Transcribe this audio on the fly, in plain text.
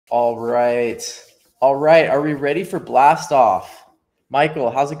All right. All right. Are we ready for blast off? Michael,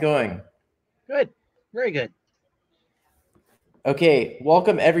 how's it going? Good. Very good. Okay.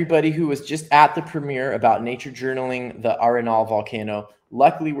 Welcome everybody who was just at the premiere about nature journaling, the Arenal volcano.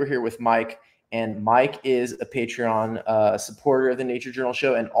 Luckily, we're here with Mike, and Mike is a Patreon supporter of the Nature Journal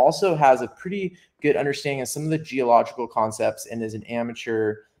show and also has a pretty good understanding of some of the geological concepts and is an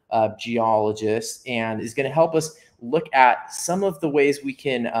amateur geologist and is going to help us look at some of the ways we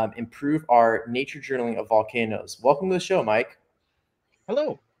can improve our nature journaling of volcanoes. Welcome to the show, Mike.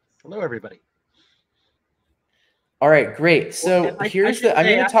 Hello. Hello, everybody. All right, great. So Well, here's the. I'm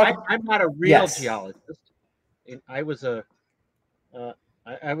going to talk. I'm not a real geologist. I was a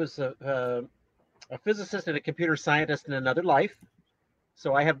physicist and a computer scientist in another life,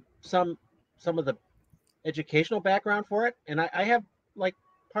 so I have some of the educational background for it, and I have like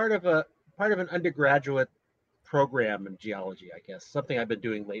part of an undergraduate program in geology, I guess, something I've been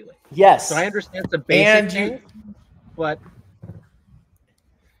doing lately. Yes. So I understand some basic things, but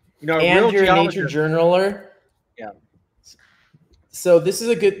a real nature journaler. Yeah. So this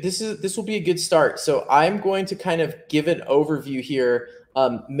will be a good start. So I'm going to kind of give an overview here.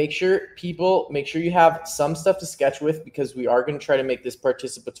 Make sure you have some stuff to sketch with because we are going to try to make this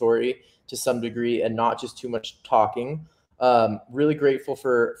participatory to some degree and not just too much talking. Really grateful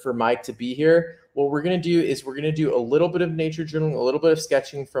for Mike to be here. What we're going to do is we're going to do a little bit of nature journaling, a little bit of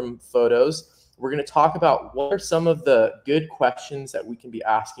sketching from photos. We're going to talk about what are some of the good questions that we can be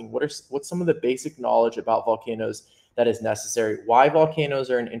asking. What's some of the basic knowledge about volcanoes that is necessary? Why volcanoes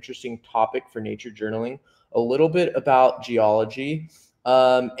are an interesting topic for nature journaling. A little bit about geology,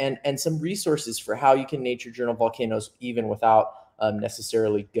 and some resources for how you can nature journal volcanoes even without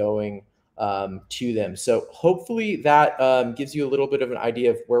necessarily going to them. So hopefully that gives you a little bit of an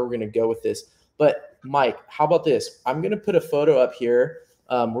idea of where we're going to go with this. But Mike, how about this? I'm going to put a photo up here.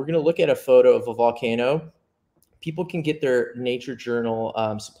 We're going to look at a photo of a volcano. People can get their nature journal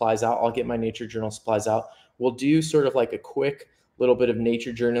supplies out. I'll get my nature journal supplies out. We'll do sort of like a quick little bit of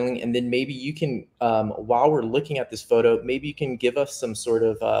nature journaling. And then maybe you can, while we're looking at this photo, maybe you can give us some sort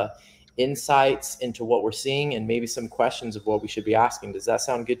of insights into what we're seeing and maybe some questions of what we should be asking. Does that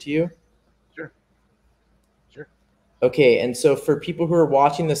sound good to you? Sure. Okay, and so for people who are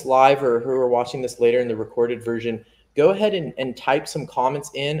watching this live or who are watching this later in the recorded version, go ahead and type some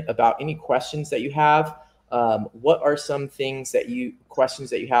comments in about any questions that you have. What are some questions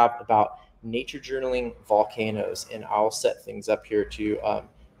that you have about nature journaling volcanoes? And I'll set things up here to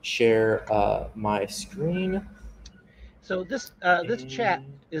share my screen. So this chat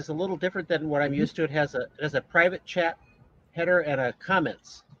is a little different than what I'm used to. It has a private chat header and a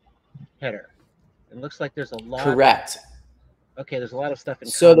comments header. It looks like there's a lot. Correct. Okay, there's a lot of stuff in.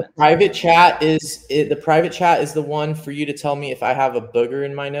 So comments. The private chat is the one for you to tell me if I have a booger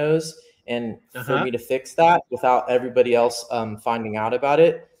in my nose and for me to fix that without everybody else finding out about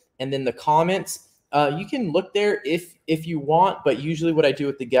it. And then the comments, you can look there if you want, but usually what I do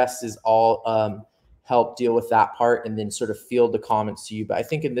with the guests is I'll help deal with that part and then sort of field the comments to you. But I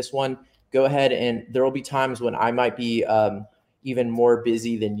think in this one, go ahead, and there will be times when I might be even more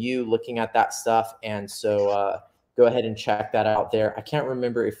busy than you looking at that stuff. And so go ahead and check that out there. I can't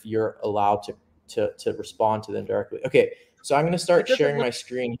remember if you're allowed to respond to them directly. Okay, so I'm going to start sharing my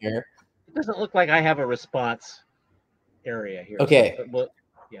screen here. It doesn't look like I have a response area here. Okay. So,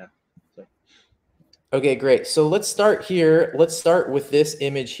 yeah. So. Okay, great. So let's start here. Let's start with this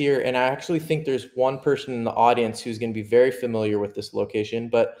image here. And I actually think there's one person in the audience who's going to be very familiar with this location.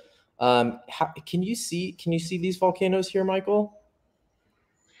 But can you see these volcanoes here, Michael?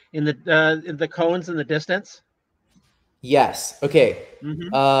 In the cones in the distance? Yes. Okay.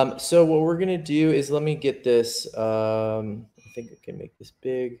 So what we're going to do is, let me get this. I think I can make this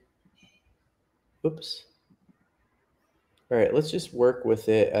big. Oops. All right, let's just work with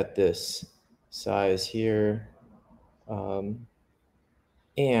it at this size here. And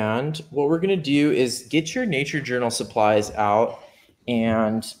what we're going to do is get your nature journal supplies out.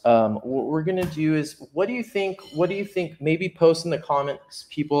 And what we're going to do is, what do you think? Maybe post in the comments,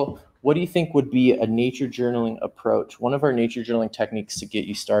 people, what do you think would be a nature journaling approach? One of our nature journaling techniques to get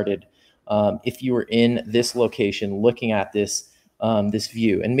you started. If you were in this location looking at this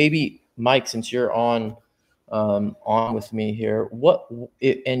view, and maybe Mike, since you're on with me here,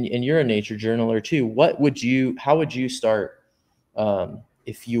 and you're a nature journaler too, how would you start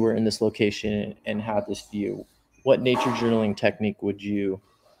if you were in this location and had this view? What nature journaling technique would you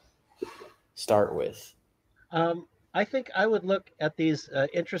start with? I think I would look at these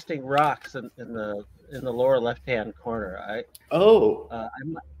interesting rocks in the lower left-hand corner.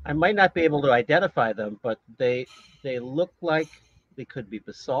 I might not be able to identify them, but they look like they could be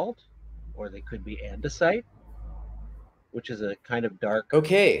basalt, or they could be andesite, which is a kind of dark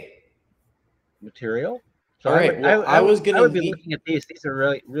Okay. material. So All right. Well, I would be looking at these. These are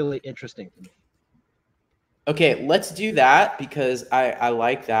really really interesting to me. Okay, let's do that because I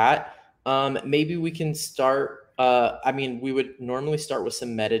like that. Maybe we can start. I mean, we would normally start with some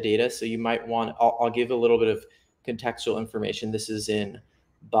metadata, so you might want. I'll give a little bit of contextual information. This is in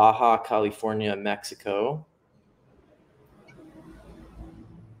Baja California, Mexico,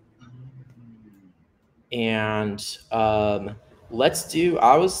 and let's do.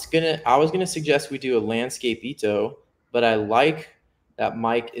 I was gonna suggest we do a landscape ito, but I like that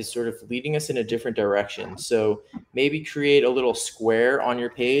Mike is sort of leading us in a different direction. So maybe create a little square on your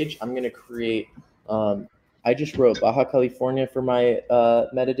page. I'm going to create, I just wrote Baja California for my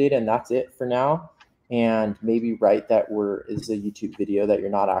metadata, and that's it for now. And maybe write that is a YouTube video, that you're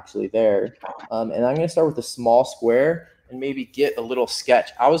not actually there. And I'm going to start with a small square and maybe get a little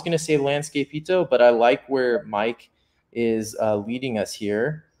sketch. I was going to say landscape ito, but I like where Mike is leading us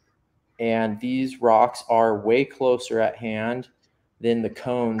here. And these rocks are way closer at hand than the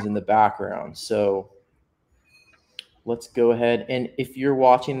cones in the background. So let's go ahead. And if you're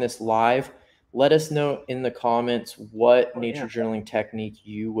watching this live, let us know in the comments what nature journaling technique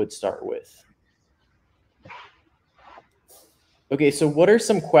you would start with. Okay, so what are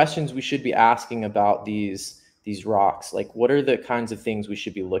some questions we should be asking about these rocks? Like, what are the kinds of things we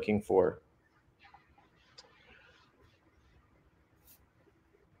should be looking for?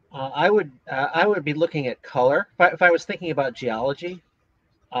 I would be looking at color if I was thinking about geology.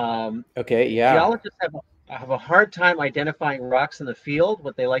 Okay, yeah. Geologists have a hard time identifying rocks in the field.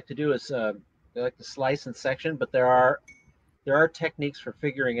 What they like to do is they like to slice and section, but there are techniques for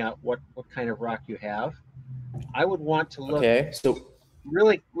figuring out what kind of rock you have. I would want to look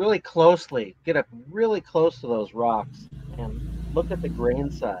really closely, get up really close to those rocks and look at the grain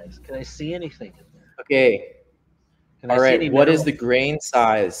size. Can I see anything in there? Okay. All right. What is the grain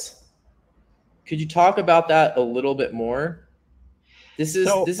size? Could you talk about that a little bit more? This is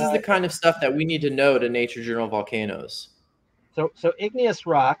the kind of stuff that we need to know to Nature Journal Volcanoes. So igneous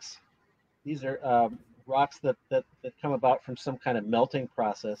rocks, these are rocks that come about from some kind of melting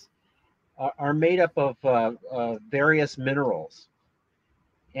process, are made up of various minerals.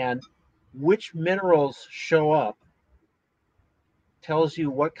 And which minerals show up tells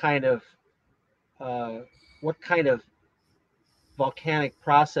you what kind of volcanic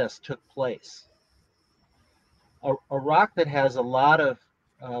process took place. A rock that has a lot of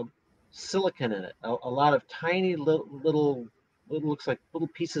silicon in it, a lot of tiny little looks like little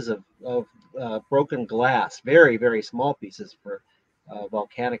pieces of broken glass, very very small pieces for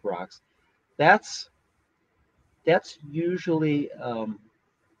volcanic rocks. That's usually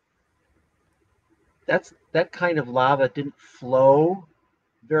that kind of lava didn't flow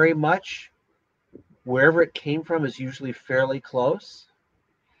very much. Wherever it came from is usually fairly close.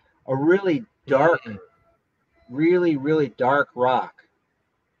 A really dark, really dark rock,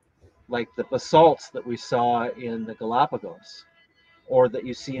 like the basalts that we saw in the Galapagos, or that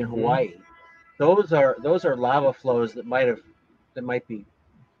you see in Hawaii, those are lava flows that might be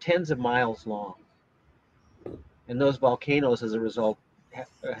tens of miles long, and those volcanoes, as a result,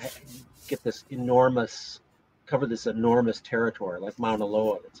 get this enormous territory, like Mauna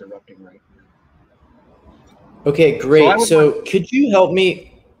Loa that's erupting right now. Okay, great. So could you help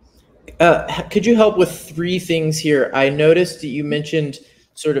me? Could you help with three things here? I noticed that you mentioned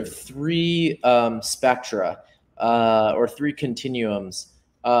sort of three spectra or three continuums.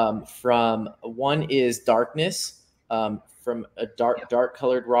 From one is darkness, from a dark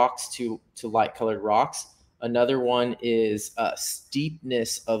colored rocks to light colored rocks. Another one is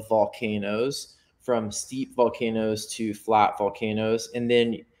steepness of volcanoes, from steep volcanoes to flat volcanoes, and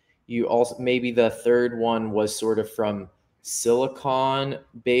then you also, maybe the third one was sort of from silicon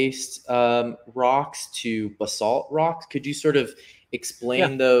based rocks to basalt rocks. Could you sort of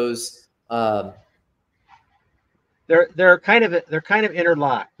explain those? They're kind of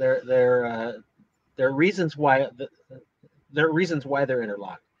interlocked. There are reasons why they're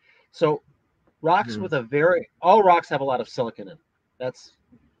interlocked. So rocks with all rocks have a lot of silicon in them. That's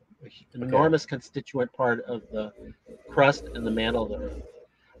an enormous constituent part of the crust and the mantle of the earth.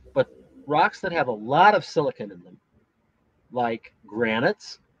 But rocks that have a lot of silicon in them, like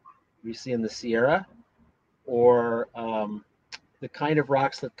granites we see in the Sierra, or the kind of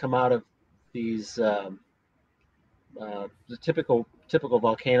rocks that come out of these the typical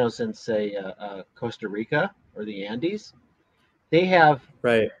volcanoes in, say, Costa Rica or the Andes, they have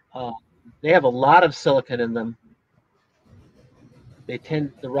a lot of silicon in them. The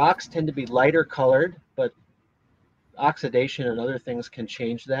rocks tend to be lighter colored, but oxidation and other things can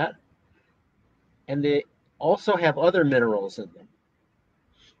change that. And they also have other minerals in them.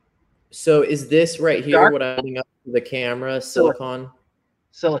 So is this right here Dark what I'm holding up to the camera, silicon. silicon?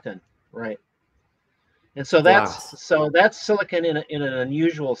 Silicon, right. And so Glass. that's silicon in an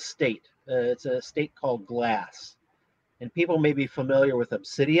unusual state. It's a state called glass. And people may be familiar with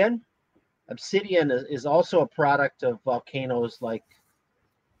obsidian. Obsidian is also a product of volcanoes like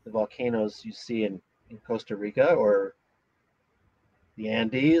the volcanoes you see in Costa Rica or the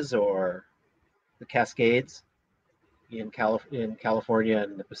Andes or the Cascades in California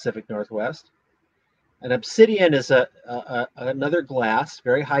and the Pacific Northwest. An obsidian is another glass,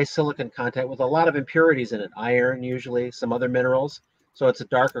 very high silicon content with a lot of impurities in it, iron usually, some other minerals. So it's a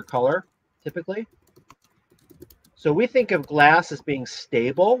darker color typically. So we think of glass as being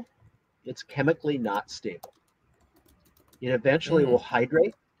stable. It's chemically not stable. It eventually will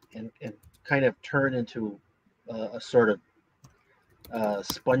hydrate and kind of turn into a sort of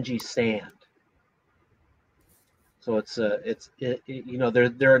spongy sand. So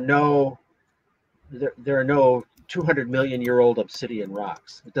there are no 200 million year old obsidian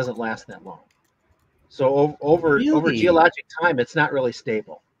rocks. It doesn't last that long. So over geologic time, it's not really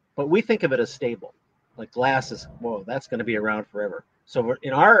stable. But we think of it as stable. Like glass is, whoa, that's going to be around forever. So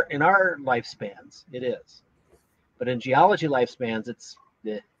in our lifespans, it is. But in geology lifespans, it's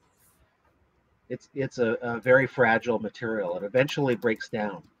a very fragile material. It eventually breaks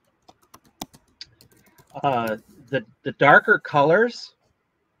down. The darker colors,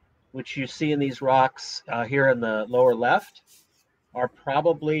 which you see in these rocks here in the lower left, are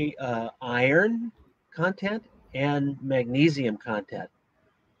probably iron content and magnesium content,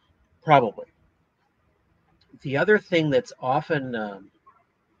 probably. The other thing that's often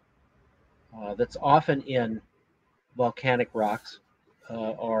in volcanic rocks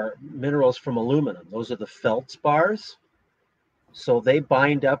are minerals from aluminum. Those are the feldspars. So they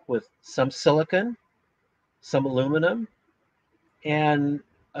bind up with some silicon, some aluminum, and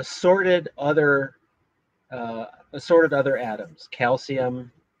assorted other atoms: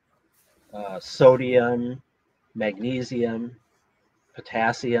 calcium, sodium, magnesium,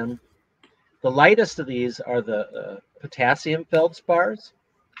 potassium. The lightest of these are the potassium feldspars.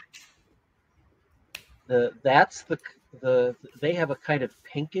 They have a kind of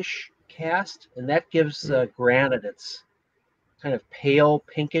pinkish cast, and that gives granite its kind of pale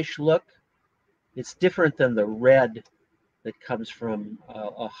pinkish look. It's different than the red that comes from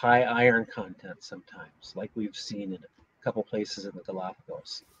a high iron content sometimes, like we've seen in a couple places in the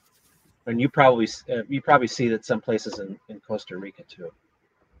Galapagos. And you probably see that some places in Costa Rica too.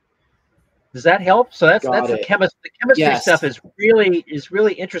 Does that help? So that's the chemistry. The chemistry stuff is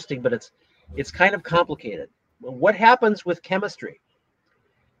really interesting, but it's kind of complicated. What happens with chemistry?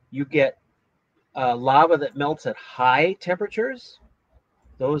 You get lava that melts at high temperatures.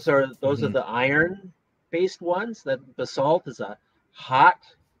 Those are the iron-based ones. That basalt is a hot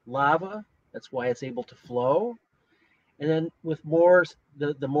lava. That's why it's able to flow. And then with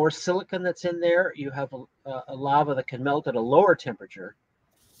the more silicon that's in there, you have a lava that can melt at a lower temperature,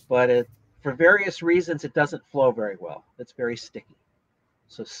 but for various reasons it doesn't flow very well. It's very sticky.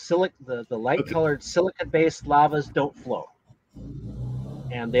 So the light-colored silicon-based lavas don't flow,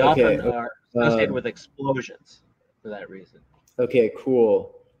 and they often are associated with explosions for that reason. Okay,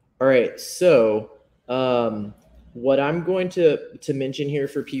 cool. All right, so what I'm going to mention here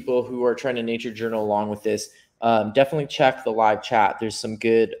for people who are trying to nature journal along with this, definitely check the live chat. There's some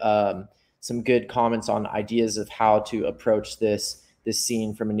good comments on ideas of how to approach this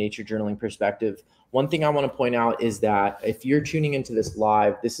scene from a nature journaling perspective. One thing I want to point out is that if you're tuning into this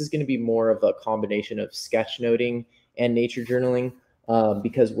live, this is going to be more of a combination of sketchnoting and nature journaling,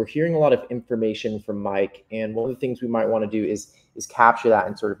 because we're hearing a lot of information from Mike. And one of the things we might want to do is capture that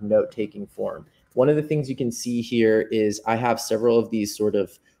in sort of note-taking form. One of the things you can see here is I have several of these sort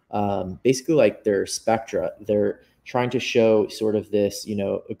of basically like they're spectra. They're trying to show sort of this,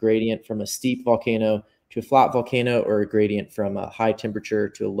 a gradient from a steep volcano to a flat volcano, or a gradient from a high temperature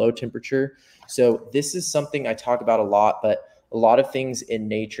to a low temperature. So this is something I talk about a lot, but a lot of things in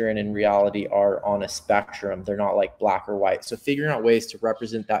nature and in reality are on a spectrum. They're not like black or white. So figuring out ways to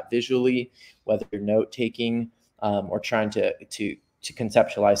represent that visually, whether you're note-taking or trying to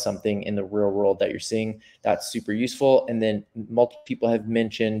conceptualize something in the real world that you're seeing, that's super useful. And then multiple people have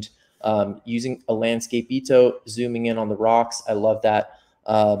mentioned using a landscape ito, zooming in on the rocks. I love that.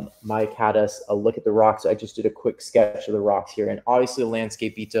 Mike had us look at the rocks. So I just did a quick sketch of the rocks here. And obviously a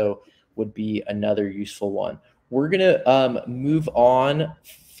landscape ito would be another useful one. We're going to move on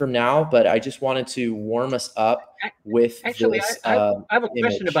from now, but I just wanted to warm us up with Actually, this I have a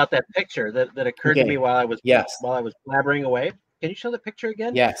question image. about that picture that occurred to me Okay. while Yes. I was blabbering away. Can you show the picture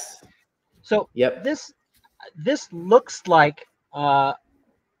again? Yes. So Yep. this looks like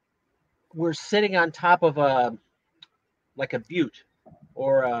we're sitting on top of a butte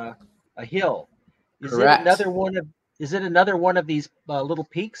or a hill. Is it Correct. another one of these little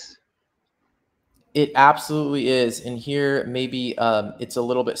peaks? It absolutely is. And here, maybe it's a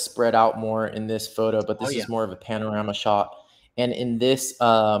little bit spread out more in this photo, but Oh this yeah, is more of a panorama shot. And in this,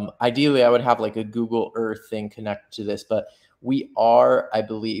 ideally, I would have like a Google Earth thing connected to this, but we are, I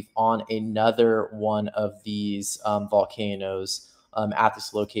believe, on another one of these volcanoes at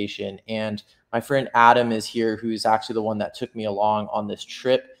this location. And my friend Adam is here, who's actually the one that took me along on this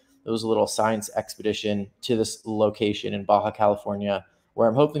trip. It was a little science expedition to this location in Baja California, where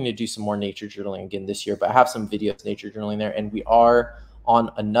I'm hoping to do some more nature journaling again this year. But I have some videos nature journaling there, and we are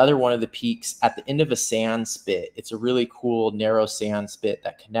on another one of the peaks at the end of a sand spit. It's a really cool narrow sand spit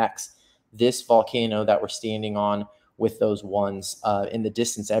that connects this volcano that we're standing on with those ones in the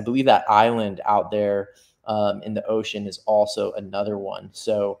distance. I believe that island out there in the ocean is also another one.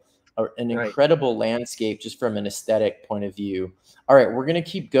 So an right. incredible landscape just from an aesthetic point of view. All right, we're going to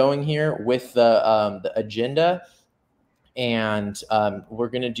keep going here with the agenda, and we're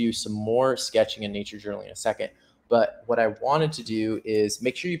going to do some more sketching and nature journaling in a second. But what I wanted to do is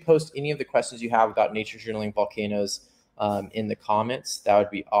make sure you post any of the questions you have about nature journaling volcanoes in the comments. That would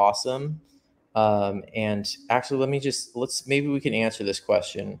be awesome. And actually, maybe we can answer this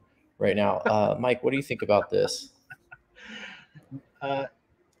question right now. Mike, what do you think about this? Uh,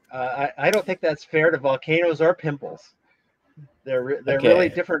 I don't think that's fair to volcanoes or pimples. They're really Okay.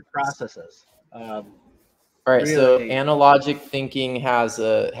 different processes. All right, so Really analogic thinking has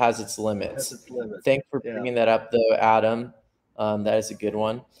its has limits. its limits. Thanks for Yeah. bringing that up, though, Adam. That is a good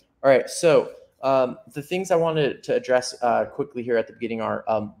one. All right, so the things I wanted to address quickly here at the beginning are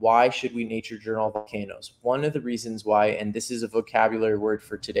why should we nature journal volcanoes? One of the reasons why, and this is a vocabulary word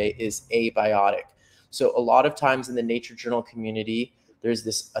for today, is abiotic. So a lot of times in the nature journal community, there's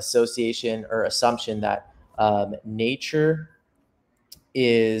this association or assumption that nature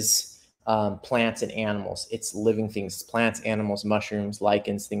is plants and animals. It's living things, plants, animals, mushrooms,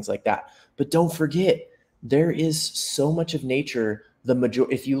 lichens, things like that. But don't forget, there is so much of nature.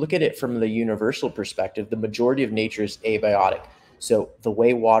 If you look at it from the universal perspective, the majority of nature is abiotic. So the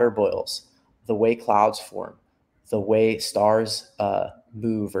way water boils, the way clouds form, the way stars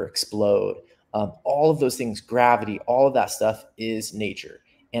move or explode, all of those things, gravity, all of that stuff is nature.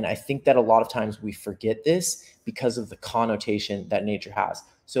 And I think that a lot of times we forget this because of the connotation that nature has.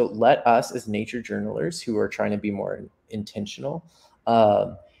 So let us, as nature journalers who are trying to be more intentional,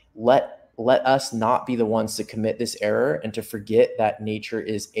 let us not be the ones to commit this error and to forget that nature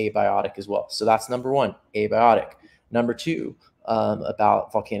is abiotic as well. So that's number one, abiotic. Number two,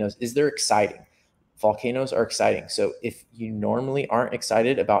 about volcanoes, is they're exciting. Volcanoes are exciting. So if you normally aren't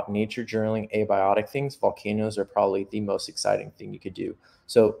excited about nature journaling abiotic things, volcanoes are probably the most exciting thing you could do.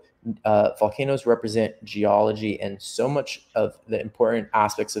 So volcanoes represent geology, and so much of the important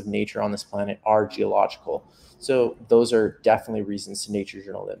aspects of nature on this planet are geological. So those are definitely reasons to nature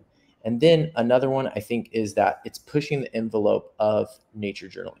journal them. And then another one I think is that it's pushing the envelope of nature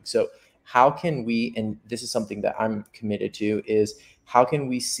journaling. So how can we, and this is something that I'm committed to, is how can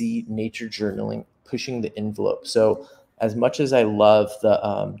we see nature journaling pushing the envelope? So as much as I love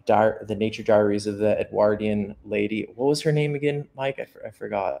the nature diaries of the Edwardian lady, what was her name again, Mike? I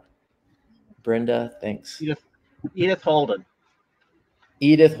forgot. Brenda, thanks. Edith Holden.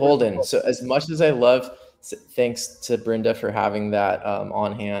 Edith Holden. So as much as I love, thanks to Brenda for having that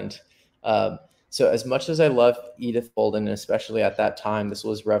on hand. So as much as I love Edith Holden, and especially at that time, this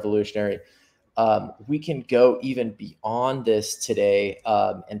was revolutionary. We can go even beyond this today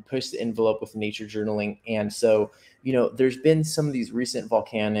and push the envelope with nature journaling. And so, there's been some of these recent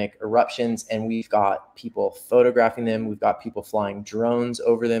volcanic eruptions, and we've got people photographing them. We've got people flying drones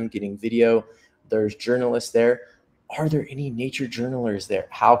over them, getting video. There's journalists there. Are there any nature journalers there?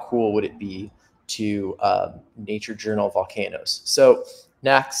 How cool would it be to nature journal volcanoes? So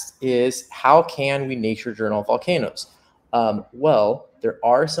next is, how can we nature journal volcanoes? Well, there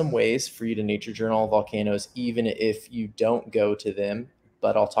are some ways for you to nature journal volcanoes, even if you don't go to them,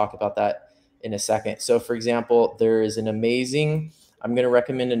 but I'll talk about that in a second. So for example, there is I'm going to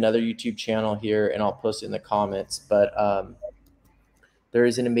recommend another YouTube channel here, and I'll post it in the comments, but there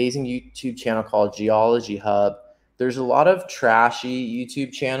is an amazing YouTube channel called Geology Hub. There's a lot of trashy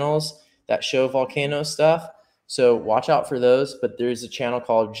YouTube channels that show volcano stuff, so watch out for those. But there's a channel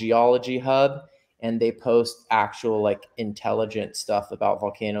called Geology Hub, and they post actual like intelligent stuff about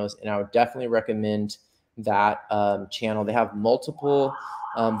volcanoes. And I would definitely recommend that channel. They have multiple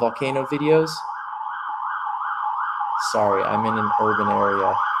volcano videos. Sorry, I'm in an urban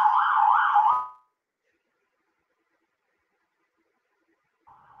area.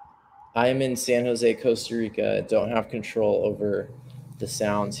 I am in San Jose, Costa Rica. I don't have control over the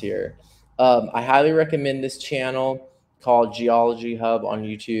sounds here. I highly recommend this channel called Geology Hub on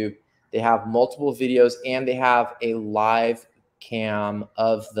YouTube. They have multiple videos and they have a live cam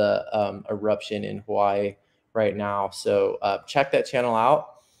of the eruption in Hawaii right now. So check that channel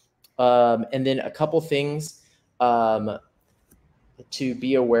out. And then a couple things to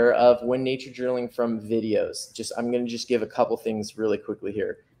be aware of when nature journaling from videos. I'm going to just give a couple things really quickly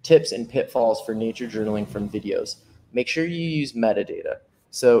here. Tips and pitfalls for nature journaling from videos. Make sure you use metadata.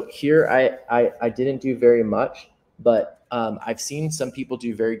 So here I didn't do very much, but I've seen some people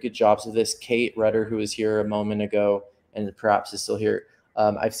do very good jobs of this. Kate Rudder, who was here a moment ago and perhaps is still here,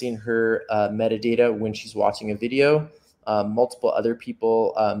 I've seen her metadata when she's watching a video. Multiple other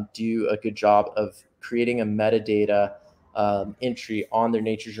people do a good job of creating a metadata entry on their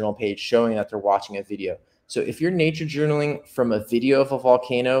nature journal page showing that they're watching a video. So if you're nature journaling from a video of a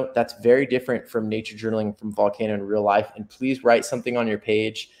volcano, that's very different from nature journaling from volcano in real life. And please write something on your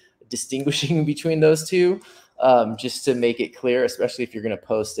page distinguishing between those two, just to make it clear, especially if you're going to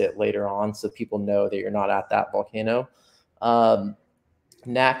post it later on so people know that you're not at that volcano.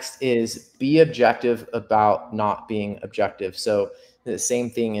 Next is be objective about not being objective. So the same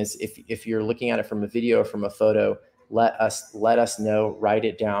thing is if you're looking at it from a video or from a photo, let us know, write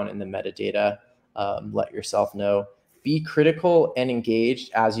it down in the metadata, let yourself know. Be critical and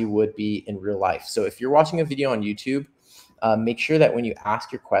engaged as you would be in real life. So if you're watching a video on YouTube, make sure that when you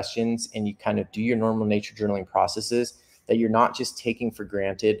ask your questions and you kind of do your normal nature journaling processes, that you're not just taking for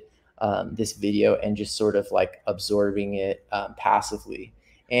granted this video and just sort of like absorbing it passively.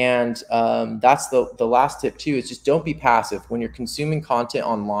 And that's the last tip too, is just don't be passive. When you're consuming content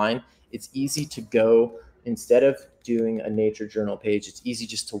online, it's easy to go, instead of doing a nature journal page, it's easy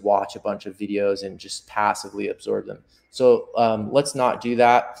just to watch a bunch of videos and just passively absorb them. So let's not do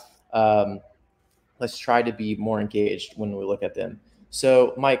that. Let's try to be more engaged when we look at them.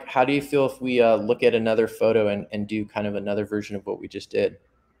 So Mike, how do you feel if we look at another photo and do kind of another version of what we just did?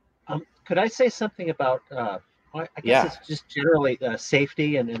 Could I say something about, I guess it's just generally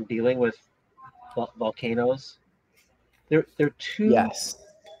safety and dealing with volcanoes. There are two. Yes.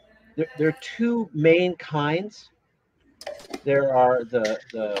 There are two main kinds. There are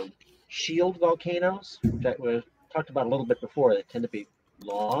the shield volcanoes that we talked about a little bit before. They tend to be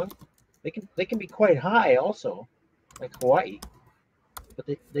long. They can be quite high also, like Hawaii, but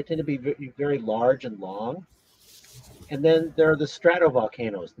they tend to be very, very large and long. And then there are the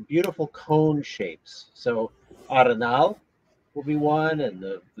stratovolcanoes, the beautiful cone shapes. So Arenal will be one, and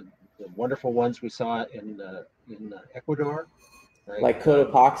the wonderful ones we saw in Ecuador, like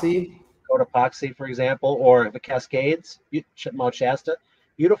Cotopaxi. Cotopaxi, for example, or the Cascades, Mount Shasta,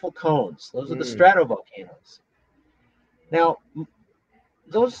 beautiful cones. Those are the stratovolcanoes. Now,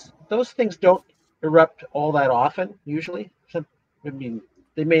 those things don't erupt all that often. Usually, I mean,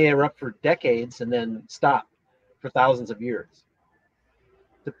 they may erupt for decades and then stop for thousands of years.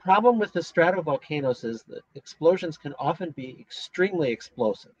 The problem with the stratovolcanoes is that explosions can often be extremely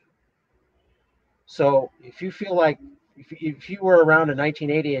explosive. So if you feel like, if you were around in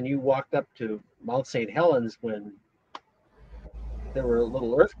 1980 and you walked up to Mount St. Helens when there were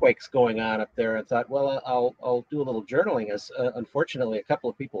little earthquakes going on up there and thought, well, I'll do a little journaling, as unfortunately a couple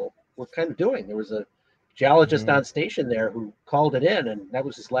of people were kind of doing. There was a geologist on station there who called it in, and that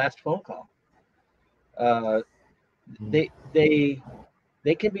was his last phone call. They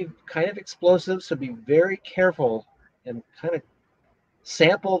can be kind of explosive, so be very careful and kind of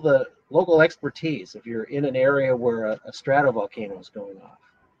sample the local expertise if you're in an area where a stratovolcano is going off,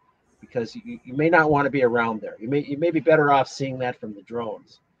 because you may not want to be around there. You may be better off seeing that from the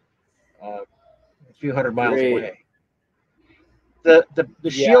drones a few hundred miles away. The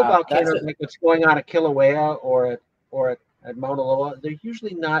shield volcanoes, like what's going on at Kilauea or at Mauna Loa, they're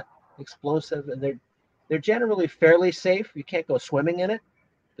usually not explosive, and they're generally fairly safe. You can't go swimming in it.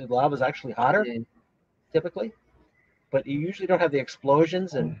 The lava is actually hotter, typically, but you usually don't have the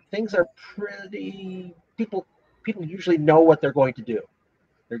explosions, and things are pretty. People usually know what they're going to do.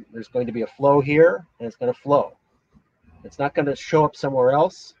 There's going to be a flow here, and it's going to flow. It's not going to show up somewhere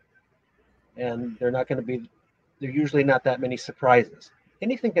else, and they're not going to be. There are usually not that many surprises.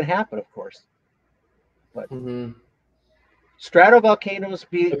 Anything can happen, of course, but stratovolcanoes,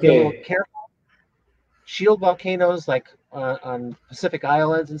 be a little careful. Shield volcanoes, like on Pacific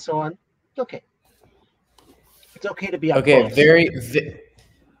Islands and so on, okay. It's okay to be up Okay, close.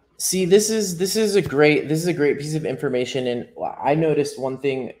 see, this is a great piece of information, and I noticed one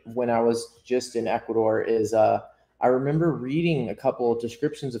thing when I was just in Ecuador is I remember reading a couple of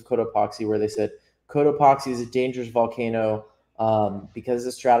descriptions of Cotopaxi where they said Cotopaxi is a dangerous volcano because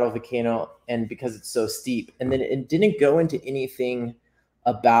it's a stratovolcano and because it's so steep, and then it didn't go into anything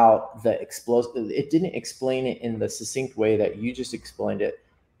about the explosive. It didn't explain it in the succinct way that you just explained it,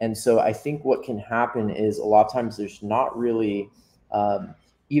 and so I think what can happen is a lot of times there's not really um,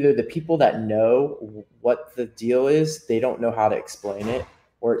 either the people that know what the deal is, they don't know how to explain it,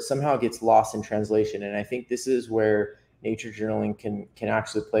 or it somehow gets lost in translation. And I think this is where nature journaling can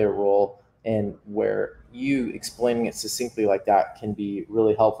actually play a role, and where you explaining it succinctly like that can be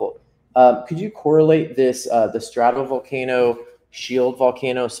really helpful. Could you correlate this the stratovolcano shield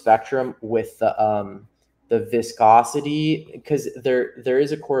volcano spectrum with the viscosity, because there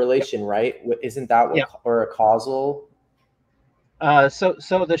is a Yep. correlation, right? Isn't that what, Yep. or a causal?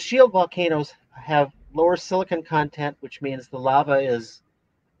 So the shield volcanoes have lower silicon content, which means the lava is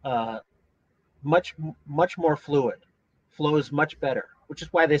uh, much much more fluid, flows much better, which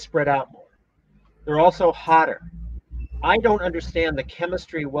is why they spread out more. They're also hotter. I don't understand the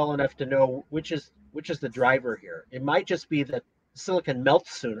chemistry well enough to know which is the driver here. It might just be that silicon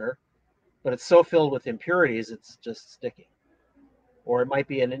melts sooner, but it's so filled with impurities it's just sticky. Or it might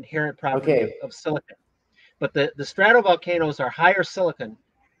be an inherent property Okay. of silicon. But the stratovolcanoes are higher silicon.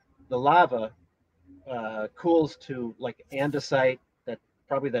 The lava cools to like andesite, that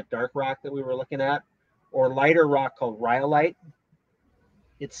probably that dark rock that we were looking at, or lighter rock called rhyolite.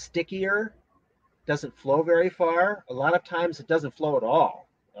 It's stickier, doesn't flow very far. A lot of times it doesn't flow at all.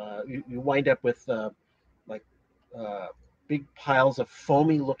 You wind up with like uh, big piles of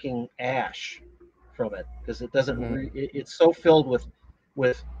foamy looking ash from it because it doesn't. Mhm. It's so filled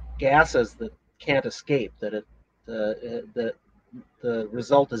with gases that can't escape that the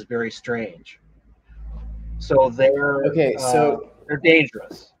result is very strange. So Okay, they're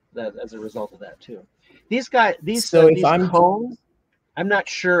dangerous as a result of that too. These guys, so if these I'm cones, I'm not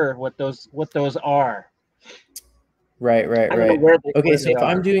sure what those are. right, right, I don't know right. Okay, where so they are.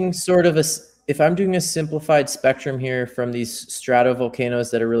 if I'm doing a simplified spectrum here from these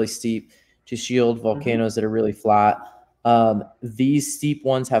stratovolcanoes that are really steep to shield Hmm. volcanoes that are really flat, these steep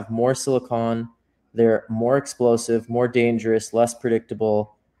ones have more silicon, they're more explosive, more dangerous, less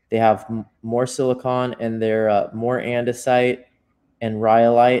predictable. They have more silicon, and they're more andesite and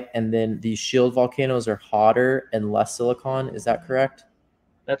rhyolite, and then these shield volcanoes are hotter and less silicon. Is that correct?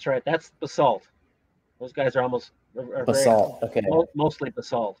 That's right. That's basalt. Those guys are very Basalt. Okay. mostly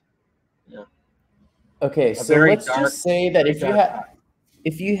basalt. Yeah, Okay, a so let's just say that very dark rock.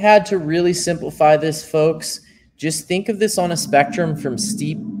 if you had to really simplify this, folks, just think of this on a spectrum from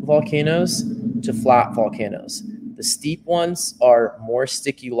steep volcanoes to flat volcanoes. The steep ones are more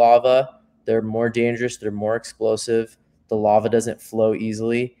sticky lava, they're more dangerous, they're more explosive, the lava doesn't flow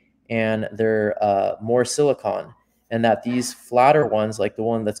easily, and they're more silicon. And that these flatter ones, like the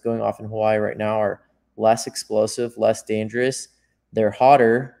one that's going off in Hawaii right now, are less explosive, less dangerous. They're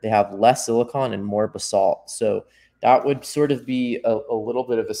hotter, they have less silicon and more basalt. So that would sort of be a little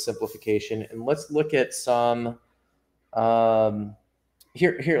bit of a simplification. And let's look at some um,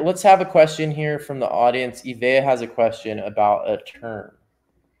 here. Let's have a question here from the audience. Ivea has a question about a term.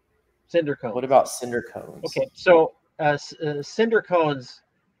 Cinder What cones. about cinder cones? Okay, so cinder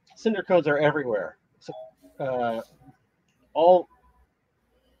cones are everywhere. So uh, all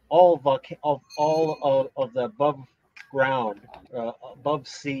all of the above ground, above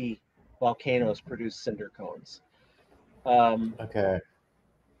sea volcanoes produce cinder cones. Um, Okay.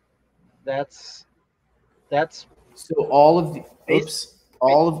 that's that's So all of the based.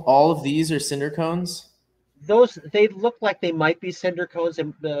 all of these are cinder cones. Those they look like they might be cinder cones,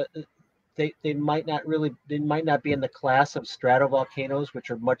 and they might not be in the class of stratovolcanoes,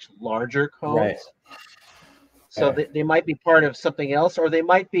 which are much larger Right. cones. So Okay. they might be part of something else, or they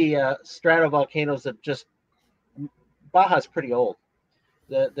might be stratovolcanoes that just Baja's pretty old,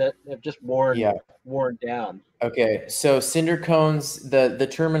 that have just Yeah. worn down. Okay, so cinder cones, the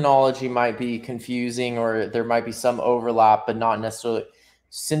terminology might be confusing, or there might be some overlap, but not necessarily.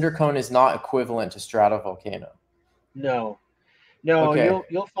 Cinder cone is not equivalent to stratovolcano. No, no, Okay,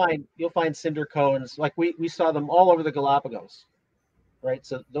 you'll find cinder cones like we saw them all over the Galapagos, right?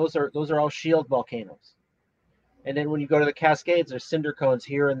 So those are all shield volcanoes. And then when you go to the Cascades, there's cinder cones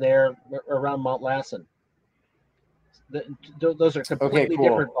here and there around Mount Lassen. Those are okay, completely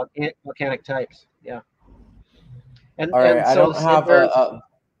different cool. volcanic types. Yeah, and All right, and so there's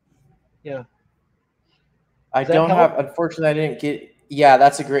yeah. I Does that don't help? have. Unfortunately, I didn't get. Yeah,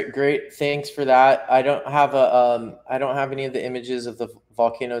 that's a great. Thanks for that. I don't have any of the images of the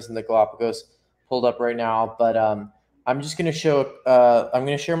volcanoes in the Galapagos pulled up right now, but I'm just gonna show. I'm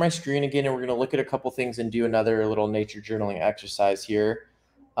gonna share my screen again, and we're gonna look at a couple things and do another little nature journaling exercise here.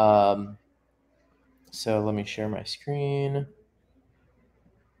 So let me share my screen.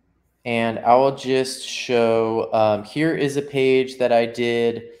 And I will just show, here is a page that I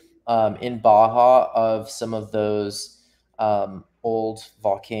did in Baja of some of those old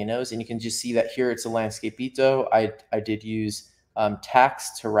volcanoes. And you can just see that here it's a landscapito. I did use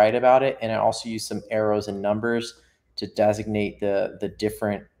text to write about it. And I also used some arrows and numbers to designate the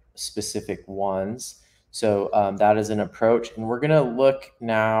different specific ones. So that is an approach. And we're going to look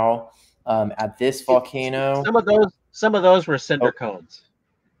now at this volcano. Some of those were cinder Oh, cones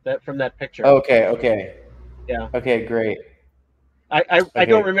that from that picture. okay, okay. Yeah. Okay, great. I don't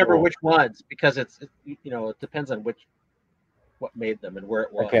Okay, remember cool. which ones because it depends on what made them and where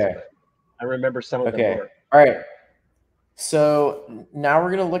it was, Okay, but I remember some of them okay. were. All right. So now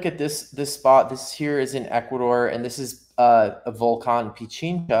we're gonna look at this spot. This here is in Ecuador, and this is a volcan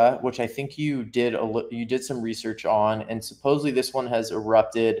Pichincha, which I think you did some research on, and supposedly this one has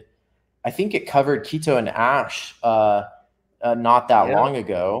erupted. I think it covered Quito and ash not that Yeah. long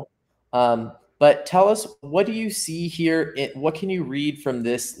ago. But tell us, what do you see here? What can you read from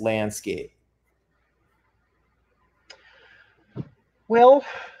this landscape? Well,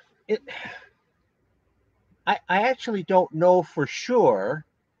 it I actually don't know for sure,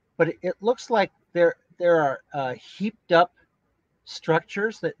 but it looks like there are heaped up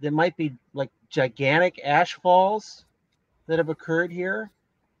structures that there might be like gigantic ash falls that have occurred here.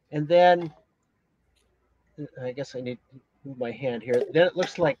 And then I guess I need to move my hand here. Then it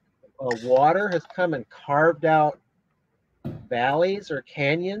looks like water has come and carved out valleys or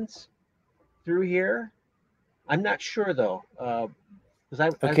canyons through here. I'm not sure though, because I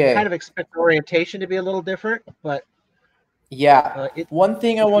kind of Okay. expect the orientation to be a little different, but Yeah. it One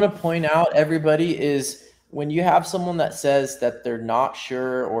thing I want to point out, everybody, is when you have someone that says that they're not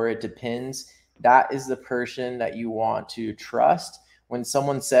sure or it depends, that is the person that you want to trust. When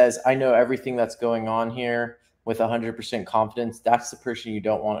someone says, I know everything that's going on here with 100% confidence, that's the person you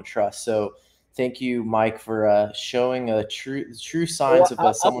don't want to trust. So thank you, Mike, for showing a true well, signs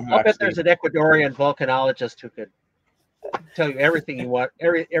of someone who I'll bet there's actually. an Ecuadorian volcanologist who could tell you everything you want,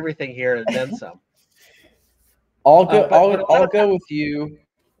 everything here and then some. I'll go. But a lot I'll of go with you.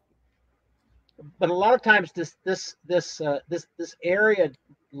 but a lot of times this area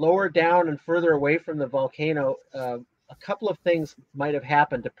lower down and further away from the volcano, a couple of things might have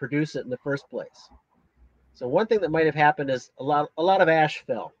happened to produce it in the first place. So one thing that might have happened is a lot of ash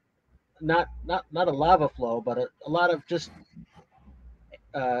fell, not a lava flow, but a lot of just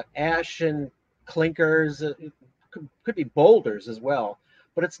ash and clinkers. It could be boulders as well,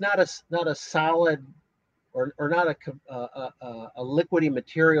 but it's not a solid or not a liquidy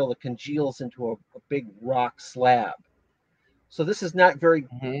material that congeals into a big rock slab. So this is not very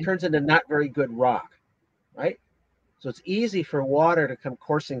Mhm. turns into not very good rock, right? So it's easy for water to come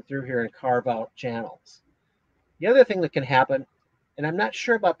coursing through here and carve out channels. The other thing that can happen, and I'm not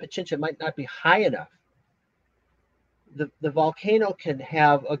sure about Pichincha, it might not be high enough. The volcano can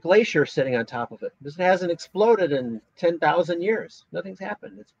have a glacier sitting on top of it. This hasn't exploded in 10,000 years. Nothing's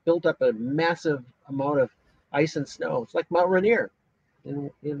happened. It's built up a massive amount of ice and snow. It's like Mount Rainier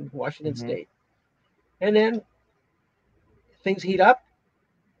in Washington Mhm. State. And then things heat up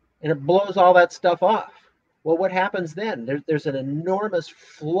and it blows all that stuff off. Well, what happens then? There's an enormous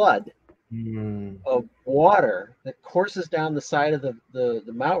flood Mm. of water that courses down the side of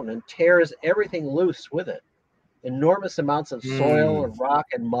the mountain and tears everything loose with it. Enormous amounts of soil Mm. and rock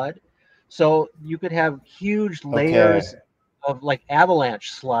and mud. So you could have huge Okay. layers of like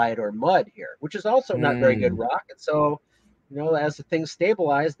avalanche slide or mud here, which is also not very good Mm. rock. And so, as the things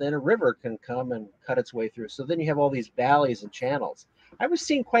stabilize, then a river can come and cut its way through. So then you have all these valleys and channels. I was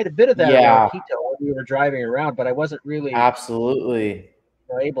seeing quite a bit of that around Yeah, Quito when we were driving around, but I wasn't really absolutely.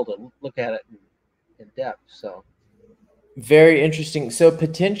 able to look at it in depth. So Very interesting. So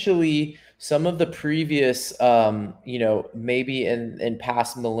potentially some of the previous, maybe in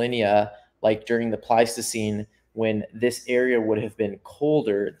past millennia, like during the Pleistocene, when this area would have been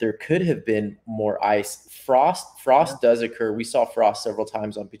colder, there could have been more ice. yeah, Frost does occur. We saw frost several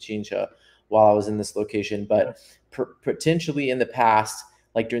times on Pichincha while I was in this location, yeah, but potentially in the past,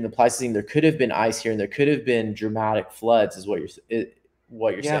 like during the Pleistocene, there could have been ice here, and there could have been dramatic floods. Is what you're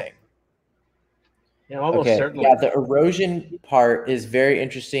yeah, saying? yeah, almost Okay, yeah, certainly. the erosion part is very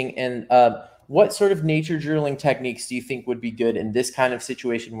interesting. And what sort of nature drilling techniques do you think would be good in this kind of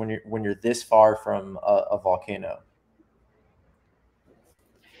situation when you're this far from a volcano?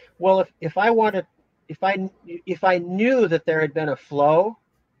 Well, if I wanted, if I knew that there had been a flow,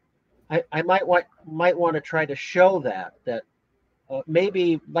 I might want to try to show that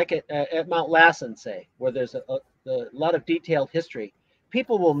maybe like at Mount Lassen, say, where there's a lot of detailed history,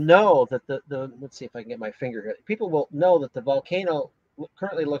 people will know that the let's see if I can get my finger here. People will know that the volcano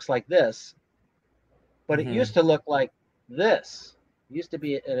currently looks like this, but it Hmm. used to look like this. It used to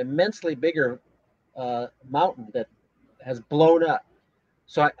be an immensely bigger mountain that has blown up.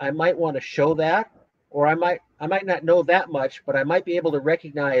 So I might want to show that, or I might not know that much, but I might be able to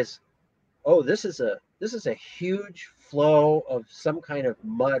recognize, oh, this is a huge flow of some kind of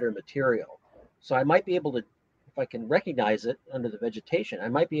mud or material. So I might be able to, if I can recognize it under the vegetation, I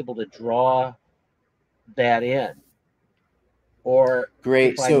might be able to draw that in. Or if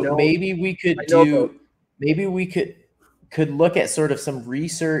Great. I So know, maybe we could I know the do, maybe we could look at sort of some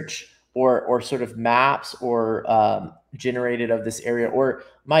research or sort of maps or generated of this area. Or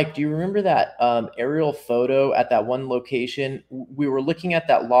Mike, do you remember that aerial photo at that one location? We were looking at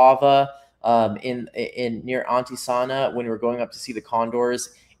that lava in near Antisana when we were going up to see the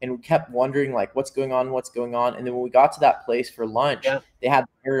condors, and we kept wondering like what's going on, what's going on. And then when we got to that place for lunch, yeah, they had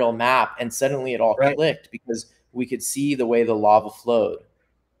the aerial map, and suddenly it all right, clicked because we could see the way the lava flowed.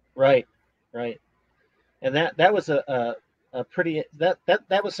 right, right. And that was a pretty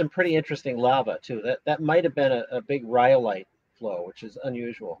that was some pretty interesting lava too. That might have been a big rhyolite flow, which is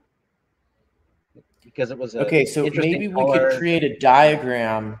unusual because it was a Okay, so interesting maybe we could colors. create a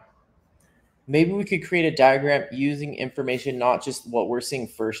diagram. Maybe we could create a diagram using information, not just what we're seeing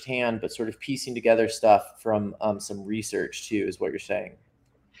firsthand, but sort of piecing together stuff from some research too, is what you're saying.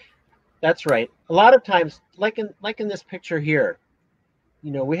 That's right. A lot of times, like in this picture here,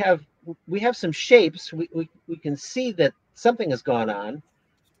 you know, we have some shapes. We can see that something has gone on,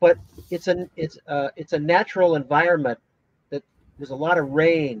 but it's a natural environment that there's a lot of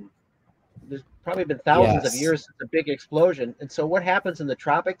rain. There's probably been thousands of Yes. years since a big explosion, and so what happens in the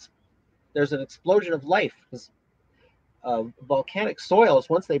tropics? There's an explosion of life because volcanic soils,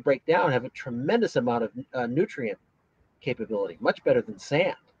 once they break down, have a tremendous amount of nutrient capability, much better than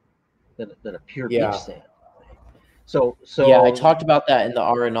sand, than a pure beach Yeah. sand. So Yeah, I so talked about that in the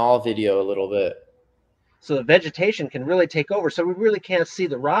Arenal video a little bit. so the vegetation can really take over. So we really can't see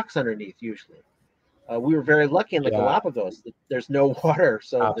the rocks underneath usually. We were very lucky in the Yeah, Galapagos that there's no water,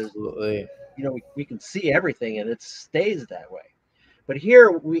 so there's absolutely. we can see everything and it stays that way. But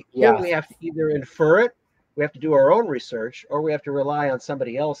here Yeah. we have to either infer it, we have to do our own research, or we have to rely on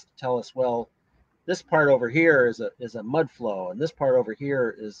somebody else to tell us, well, this part over here is a mud flow, and this part over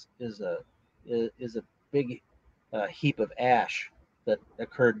here is a big heap of ash that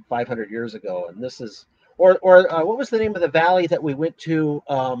occurred 500 years ago, and this is or what was the name of the valley that we went to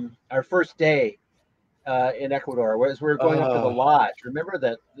our first day in Ecuador? Was we were going up to the Uh, lodge. Remember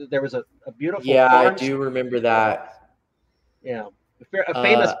that there was a beautiful yeah, I corn do remember there. that. Yeah, a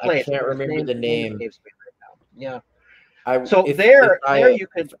famous I place, can't but remember the the name name. escapes me right now. Yeah. I So if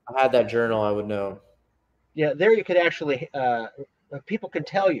I had that journal, I would know. there you could actually people can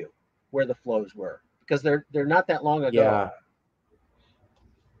tell you where the flows were because they're not that long ago. Yeah.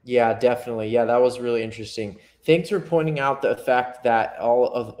 Yeah, definitely. Yeah, that was really interesting. Thanks for pointing out the fact that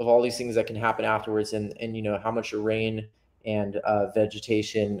of all these things that can happen afterwards, and you know how much rain and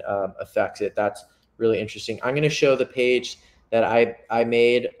vegetation affects it. That's really interesting. I'm going to show the page that I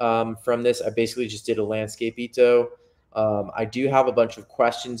made from this. I basically just did a landscape ito. I do have a bunch of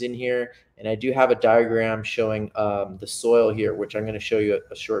questions in here, and I do have a diagram showing the soil here, which I'm going to show you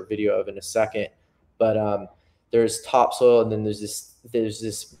a short video of in a second. But there's topsoil, and then there's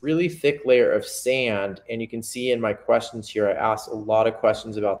this really thick layer of sand. And you can see in my questions here, I asked a lot of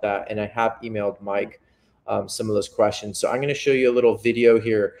questions about that, and I have emailed Mike some of those questions. So I'm going to show you a little video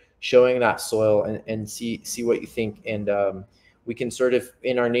here showing that soil, and see what you think. And we can sort of,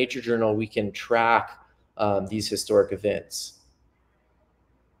 in our nature journal, we can track these historic events.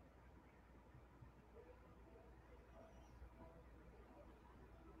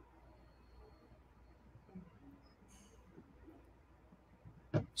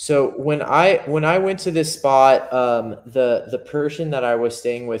 So when I went to this spot, the person that I was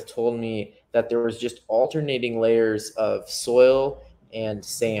staying with told me that there was just alternating layers of soil and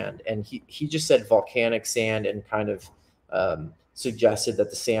sand, and he just said volcanic sand, and kind of suggested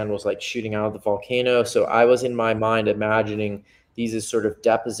that the sand was like shooting out of the volcano. So I was in my mind imagining these as sort of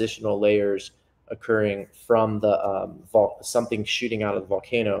depositional layers occurring from the something shooting out of the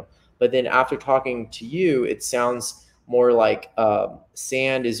volcano. But then after talking to you, it sounds more like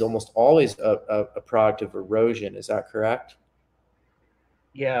sand is almost always a product of erosion. Is that correct?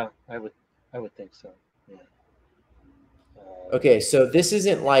 Yeah, I would think so. Yeah. Okay, so this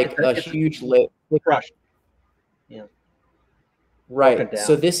isn't like a It's huge lake. crushed, you know, broken Right.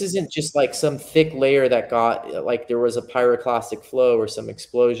 So down. this isn't just like some thick layer that got like there was a pyroclastic flow or some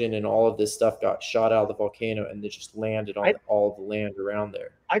explosion and all of this stuff got shot out of the volcano and it just landed I on all the land around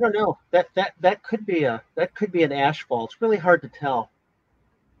there. I don't know. That could be an ash fall. It's really hard to tell.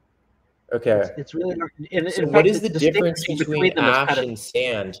 Okay. It's really hard. In So what fact, is the difference distinguishing between between them is kind ash of, and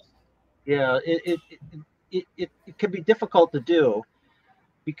sand? yeah. It can be difficult to do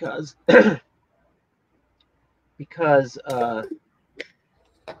because because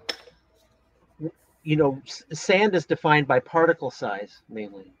sand is defined by particle size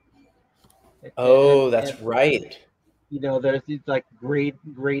mainly, Oh, and that's right. there's these like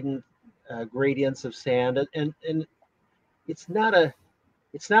gradients of sand, and it's not a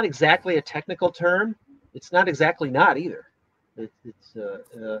it's not exactly a technical term. It's not exactly not either. It's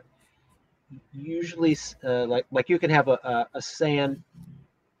usually like you can have a sand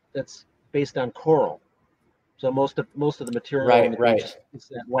that's based on coral. So most of the material on Right, the beach right. is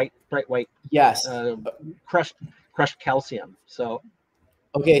that bright white, Yes. uh, crushed crushed calcium. So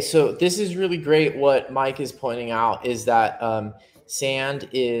Okay, so this is really great. What Mike is pointing out is that sand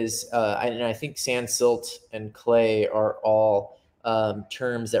is, and I think sand, silt, and clay are all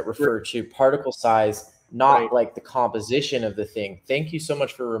terms that refer to particle size, right. not like the composition of the thing. Thank you so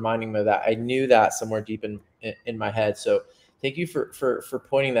much for reminding me of that. I knew that somewhere deep in my head. So thank you for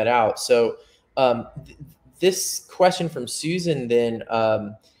pointing that out. So this question from Susan then,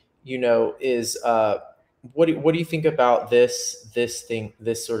 is. What do you think about this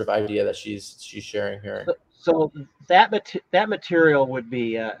sort of idea that she's sharing here? So that material would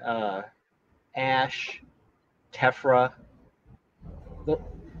be ash, tephra. The,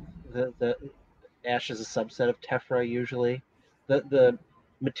 the ash is a subset of tephra usually. The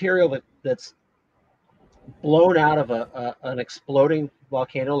material that's blown out of an exploding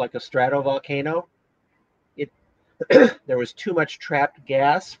volcano like a stratovolcano. It There was too much trapped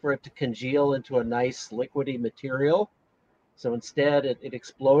gas for it to congeal into a nice liquidy material. So instead, it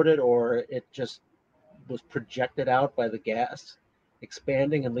exploded, or it just was projected out by the gas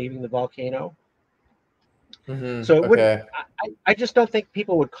expanding and leaving the volcano. So it wouldn't. Okay. I just don't think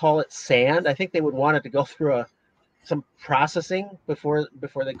people would call it sand. I think they would want it to go through some processing before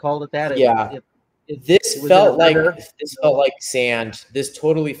they called it that. Yeah. It was in a river. This felt like sand. This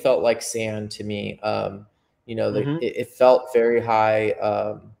totally felt like sand to me. Mm-hmm. It felt very high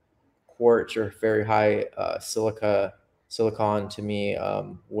quartz or very high silicon to me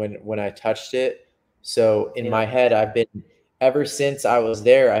when I touched it. So in Yeah. my head, ever since I was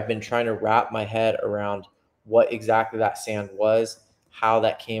there, I've been trying to wrap my head around what exactly that sand was, how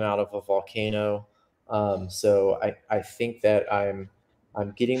that came out of a volcano. So I think that I'm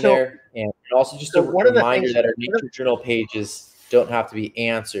getting So there, and also just a one of the reminder things. that our nature journal pages don't have to be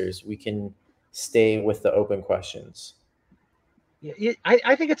answers. We can stay with the open questions. Yeah,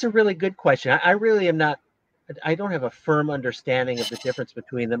 I think it's a really good question. I really am not. I don't have a firm understanding of the difference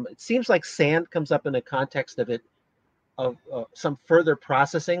between them. It seems like sand comes up in the context of some further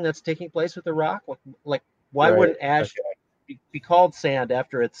processing that's taking place with the rock. Like why Right. wouldn't ash Okay. be called sand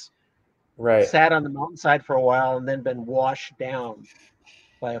after it's Right. sat on the mountainside for a while and then been washed down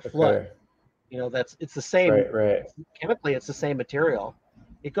by a flood? Okay. It's the same Right. Right. chemically. It's the same material.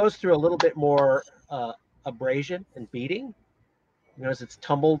 It goes through a little bit more abrasion and beating, as it's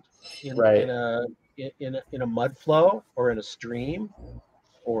tumbled Right. in a mud flow or in a stream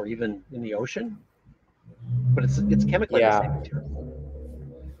or even in the ocean, but it's chemically the same Yeah. material.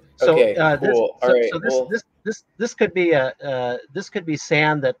 So Okay. Cool. All right. Well. this could be this could be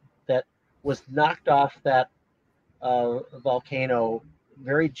sand that was knocked off that volcano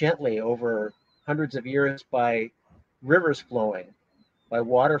very gently over hundreds of years by rivers flowing, by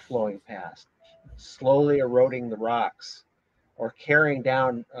water flowing past, slowly eroding the rocks, or carrying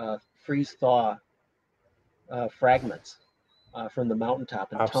down freeze thaw fragments from the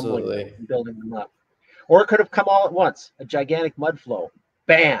mountaintop and tumbling them Absolutely. and building them up. Or it could have come all at once, a gigantic mud flow,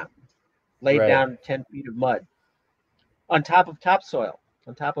 bam, laid Right. down 10 feet of mud on top of topsoil,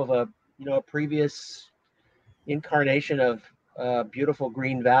 on top of a previous incarnation of beautiful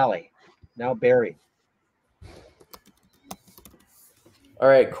green valley, now buried. All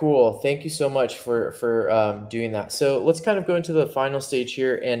right, cool. Thank you so much for doing that. So let's kind of go into the final stage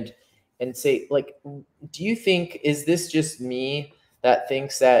here and say, like, do you think is this just me that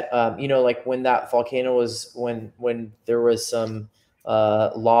thinks that like when that volcano was when there was some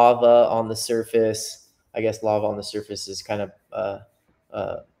lava on the surface? I guess lava on the surface is kind of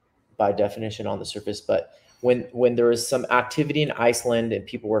by definition on the surface, but when there was some activity in Iceland and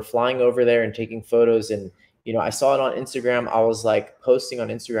people were flying over there and taking photos and you know, I saw it on Instagram. I was like posting on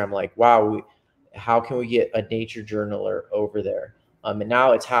Instagram, like, wow, how can we get a nature journaler over there? And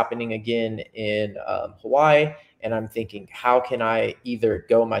now it's happening again in Hawaii. And I'm thinking, how can I either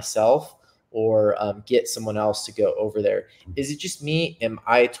go myself or get someone else to go over there? Is it just me? Am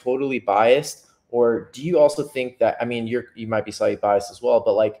I totally biased? Or do you also think that, I mean, you might be slightly biased as well,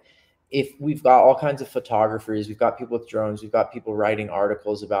 but like, if we've got all kinds of photographers, we've got people with drones, we've got people writing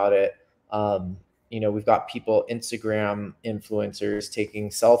articles about it. Um, you know, we've got people, Instagram influencers taking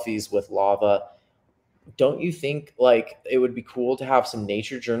selfies with lava. Don't you think like it would be cool to have some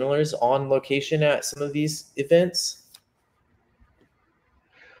nature journalers on location at some of these events?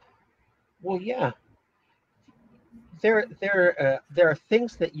 Well, yeah, there are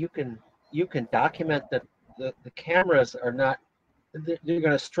things that you can document that the cameras are not. They're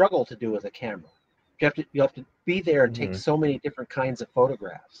going to struggle to do with a camera. You have to be there and take Mm-hmm. so many different kinds of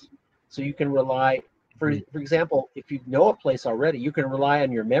photographs. So you can rely, Mm-hmm. for example, if you know a place already, you can rely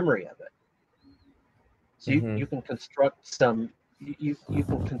on your memory of it. So Mm-hmm. you can construct you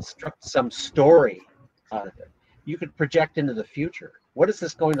can construct some story out of it. You could project into the future. What is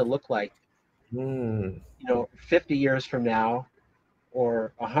this going to look like, Mm-hmm. 50 years from now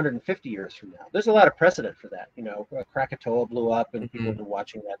or 150 years from now? There's a lot of precedent for that. Krakatoa blew up and people have been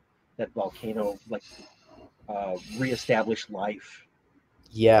watching that volcano like reestablish life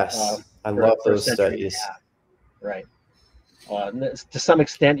Yes, I love for a those century and a studies. half, right? To some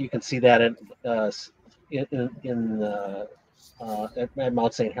extent, you can see that at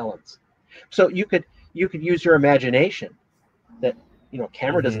Mount St. Helens. So you could use your imagination. That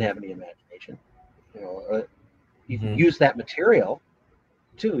camera doesn't Mm-hmm. have any imagination. You can Mm-hmm. use that material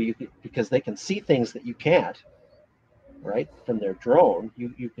too. Because they can see things that you can't, right? From their drone,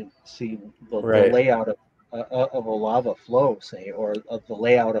 you can see the Right. layout of a lava flow, say, or of the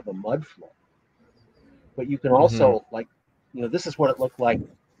layout of a mud flow. But you can Mm-hmm. also this is what it looked like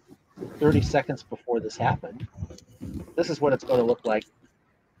 30 seconds before this happened. This is what it's going to look like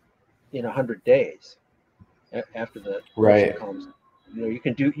in 100 days after the ocean Right. calms. You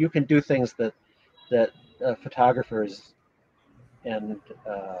can do things that photographers and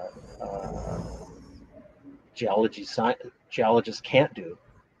uh, geologists can't do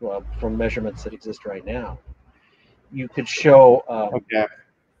from measurements that exist right now. You could show Okay.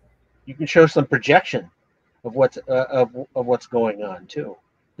 you can show some projection of what's going on too,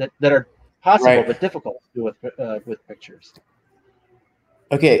 that are possible Right. but difficult to do with pictures.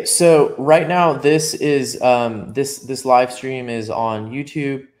 Okay, so right now this is this live stream is on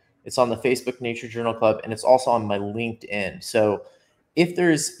YouTube, it's on the Facebook Nature Journal Club, and it's also on my LinkedIn. So if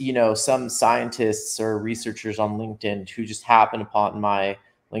there's, you know, some scientists or researchers on LinkedIn who just happen upon my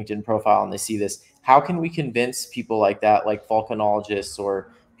LinkedIn profile and they see this, how can we convince people like that, like volcanologists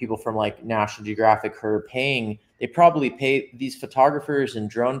or people from like National Geographic who are paying, they probably pay these photographers and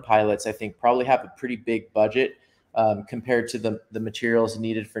drone pilots, I think probably have a pretty big budget compared to the materials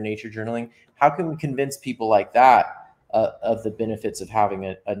needed for nature journaling. How can we convince people like that of the benefits of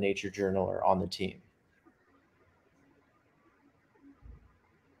having a nature journaler on the team?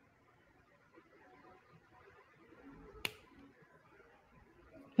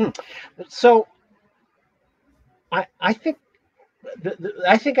 So I think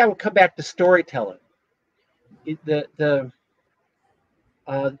I think I would come back to storytelling. It-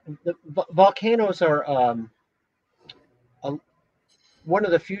 uh, the volcanoes are a, one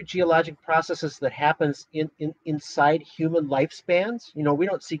of the few geologic processes that happens inside human lifespans. We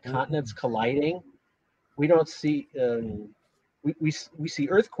don't see continents colliding. We don't see we see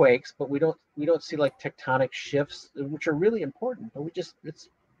earthquakes, but we don't see like tectonic shifts, which are really important. But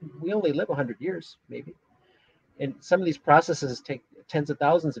we only live 100 years maybe, and some of these processes take tens of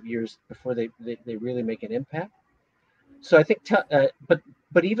thousands of years before they really make an impact. So I think,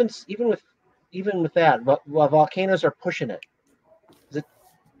 but even with that, while volcanoes are pushing it, the,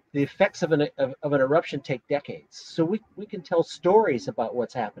 the effects of an eruption take decades. So we can tell stories about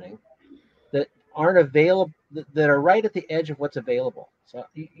what's happening that aren't available, that are right at the edge of what's available. So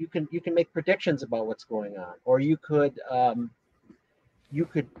you can make predictions about what's going on, or you could uh,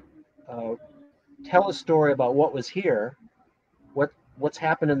 tell a story about what was here, what's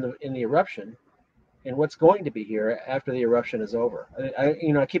happened in the eruption, and what's going to be here after the eruption is over.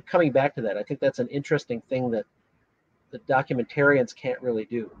 I keep coming back to that. I think that's an interesting thing that the documentarians can't really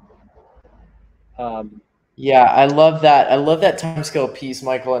do. Um, Yeah, I love that. I love that timescale piece,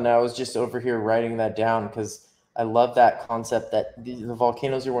 Michael. And I was just over here writing that down because I love that concept that the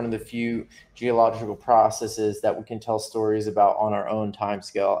volcanoes are one of the few geological processes that we can tell stories about on our own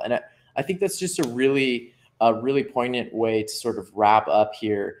timescale. And I think that's just a really poignant way to sort of wrap up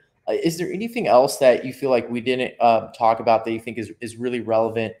here. Is there anything else that you feel like we didn't talk about that you think is really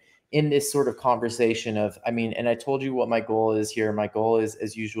relevant in this sort of conversation of, I mean, and I told you what my goal is here. My goal is,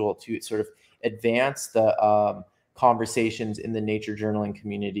 as usual, to sort of advance the conversations in the nature journaling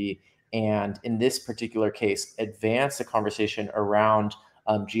community. And in this particular case, advance the conversation around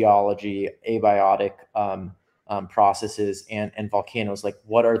geology, abiotic processes, and volcanoes. Like,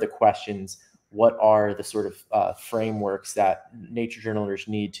 what are the questions? What are the sort of frameworks that nature journalers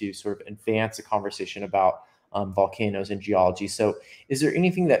need to sort of advance a conversation about volcanoes and geology? So is there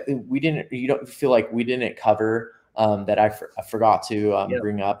anything that you don't feel like we didn't cover that I forgot to Yeah.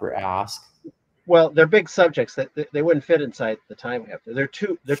 bring up or ask? Well, they're big subjects that they wouldn't fit inside the time we have. There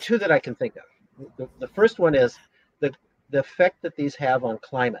are two that I can think of. The first one is the effect that these have on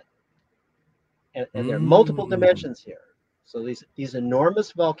climate. And there are multiple Mm. dimensions here. So these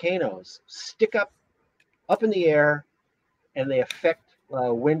enormous volcanoes stick up in the air, and they affect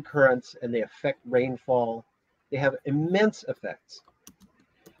wind currents, and they affect rainfall. They have immense effects.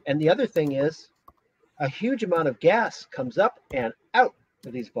 And the other thing is, a huge amount of gas comes up and out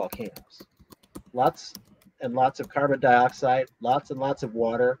of these volcanoes. Lots and lots of carbon dioxide, lots and lots of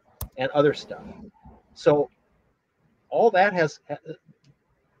water, and other stuff. So all that has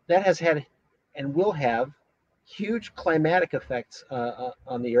had and will have huge climatic effects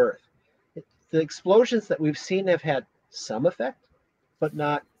on the Earth. The explosions that we've seen have had some effect, but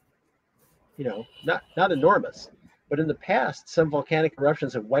not not enormous. But in the past, some volcanic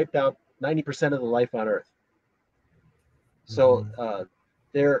eruptions have wiped out 90% of the life on Earth. So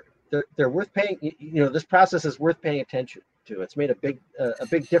they're worth paying. This process is worth paying attention to. It's made a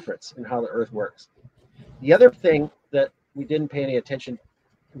big difference in how the Earth works. The other thing that we didn't pay any attention,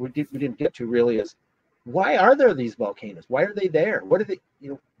 we didn't get to really, is why are there these volcanoes? Why are they there? What are they?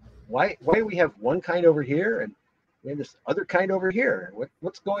 Why do we have one kind over here and we have this other kind over here?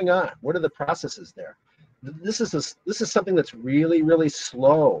 What's going on? What are the processes there? This is something that's really, really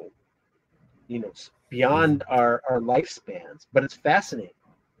slow, beyond our lifespans, but it's fascinating.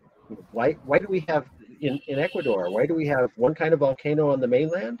 Why do we have in Ecuador? Why do we have one kind of volcano on the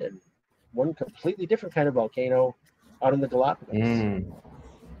mainland and one completely different kind of volcano out in the Galapagos?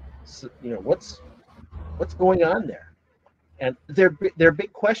 So, what's going on there? And they're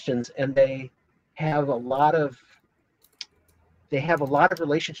big questions, and they have a lot of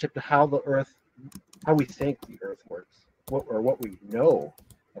relationship to how we think the Earth works, what we know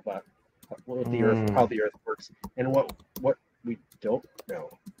about the Earth, how the Earth works, and what we don't know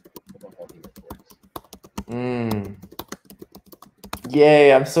about how the Earth works.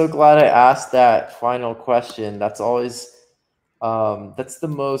 Yay, I'm so glad I asked that final question. That's always that's the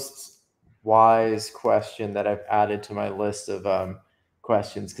most wise question that I've added to my list of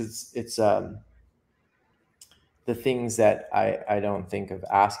questions, because it's the things that I don't think of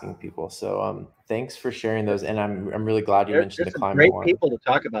asking people. So thanks for sharing those, and I'm really glad you mentioned the There's some climate great one. people to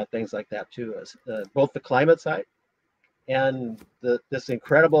talk about things like that too, as both the climate side and this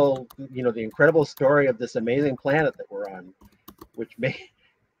incredible, the incredible story of this amazing planet that we're on, which may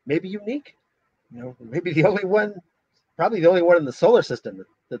be unique. Maybe probably the only one in the solar system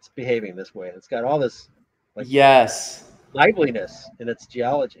that's behaving this way. It's got all this liveliness in its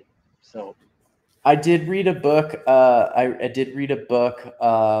geology. So I did read a book. I did read a book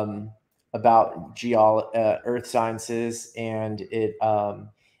about earth sciences, and it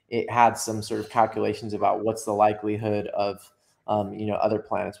had some sort of calculations about what's the likelihood of other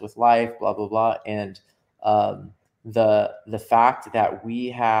planets with life, blah blah blah, and the fact that we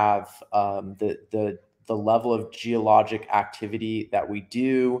have the level of geologic activity that we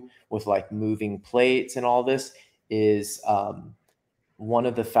do with like moving plates and all this is one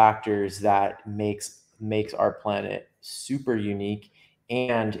of the factors that makes our planet super unique,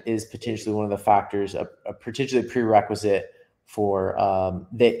 and is potentially one of the factors, a potentially prerequisite for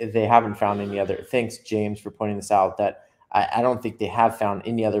they haven't found any other. Thanks, James, for pointing this out, that I don't think they have found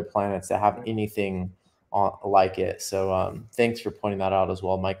any other planets that have anything like it. So thanks for pointing that out as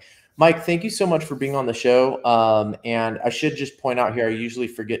well, Mike. Mike, thank you so much for being on the show. And I should just point out here, I usually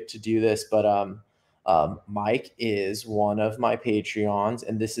forget to do this, but Mike is one of my Patreons,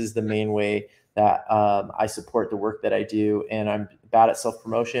 and this is the main way that I support the work that I do. And I'm bad at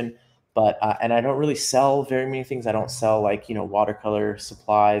self-promotion, but and I don't really sell very many things. I don't sell like watercolor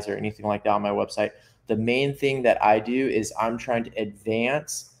supplies or anything like that on my website. The main thing that I do is I'm trying to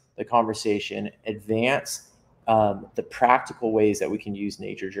advance the conversation, advance the practical ways that we can use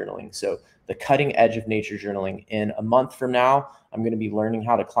nature journaling. So the cutting edge of nature journaling. In a month from now, I'm going to be learning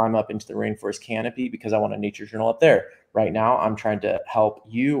how to climb up into the rainforest canopy because I want a nature journal up there. Right now, I'm trying to help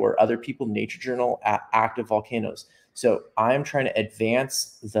you or other people nature journal at active volcanoes. So I'm trying to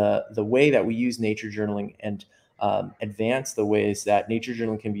advance the way that we use nature journaling and advance the ways that nature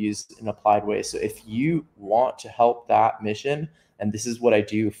journaling can be used in applied ways. So if you want to help that mission, and this is what I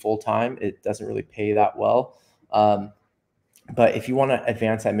do full time, it doesn't really pay that well. But if you want to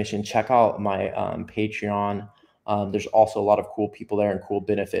advance that mission, check out my Patreon. There's also a lot of cool people there and cool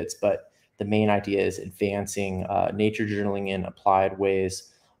benefits, but the main idea is advancing nature journaling in applied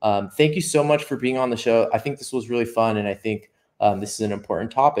ways. Thank you so much for being on the show. I think this was really fun, and I think this is an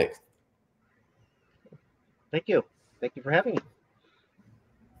important topic. Thank you. Thank you for having me.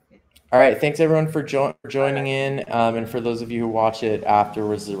 All right. Thanks, everyone, for joining in. And for those of you who watch it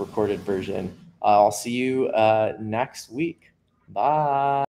afterwards, the recorded version, I'll see you next week. Bye.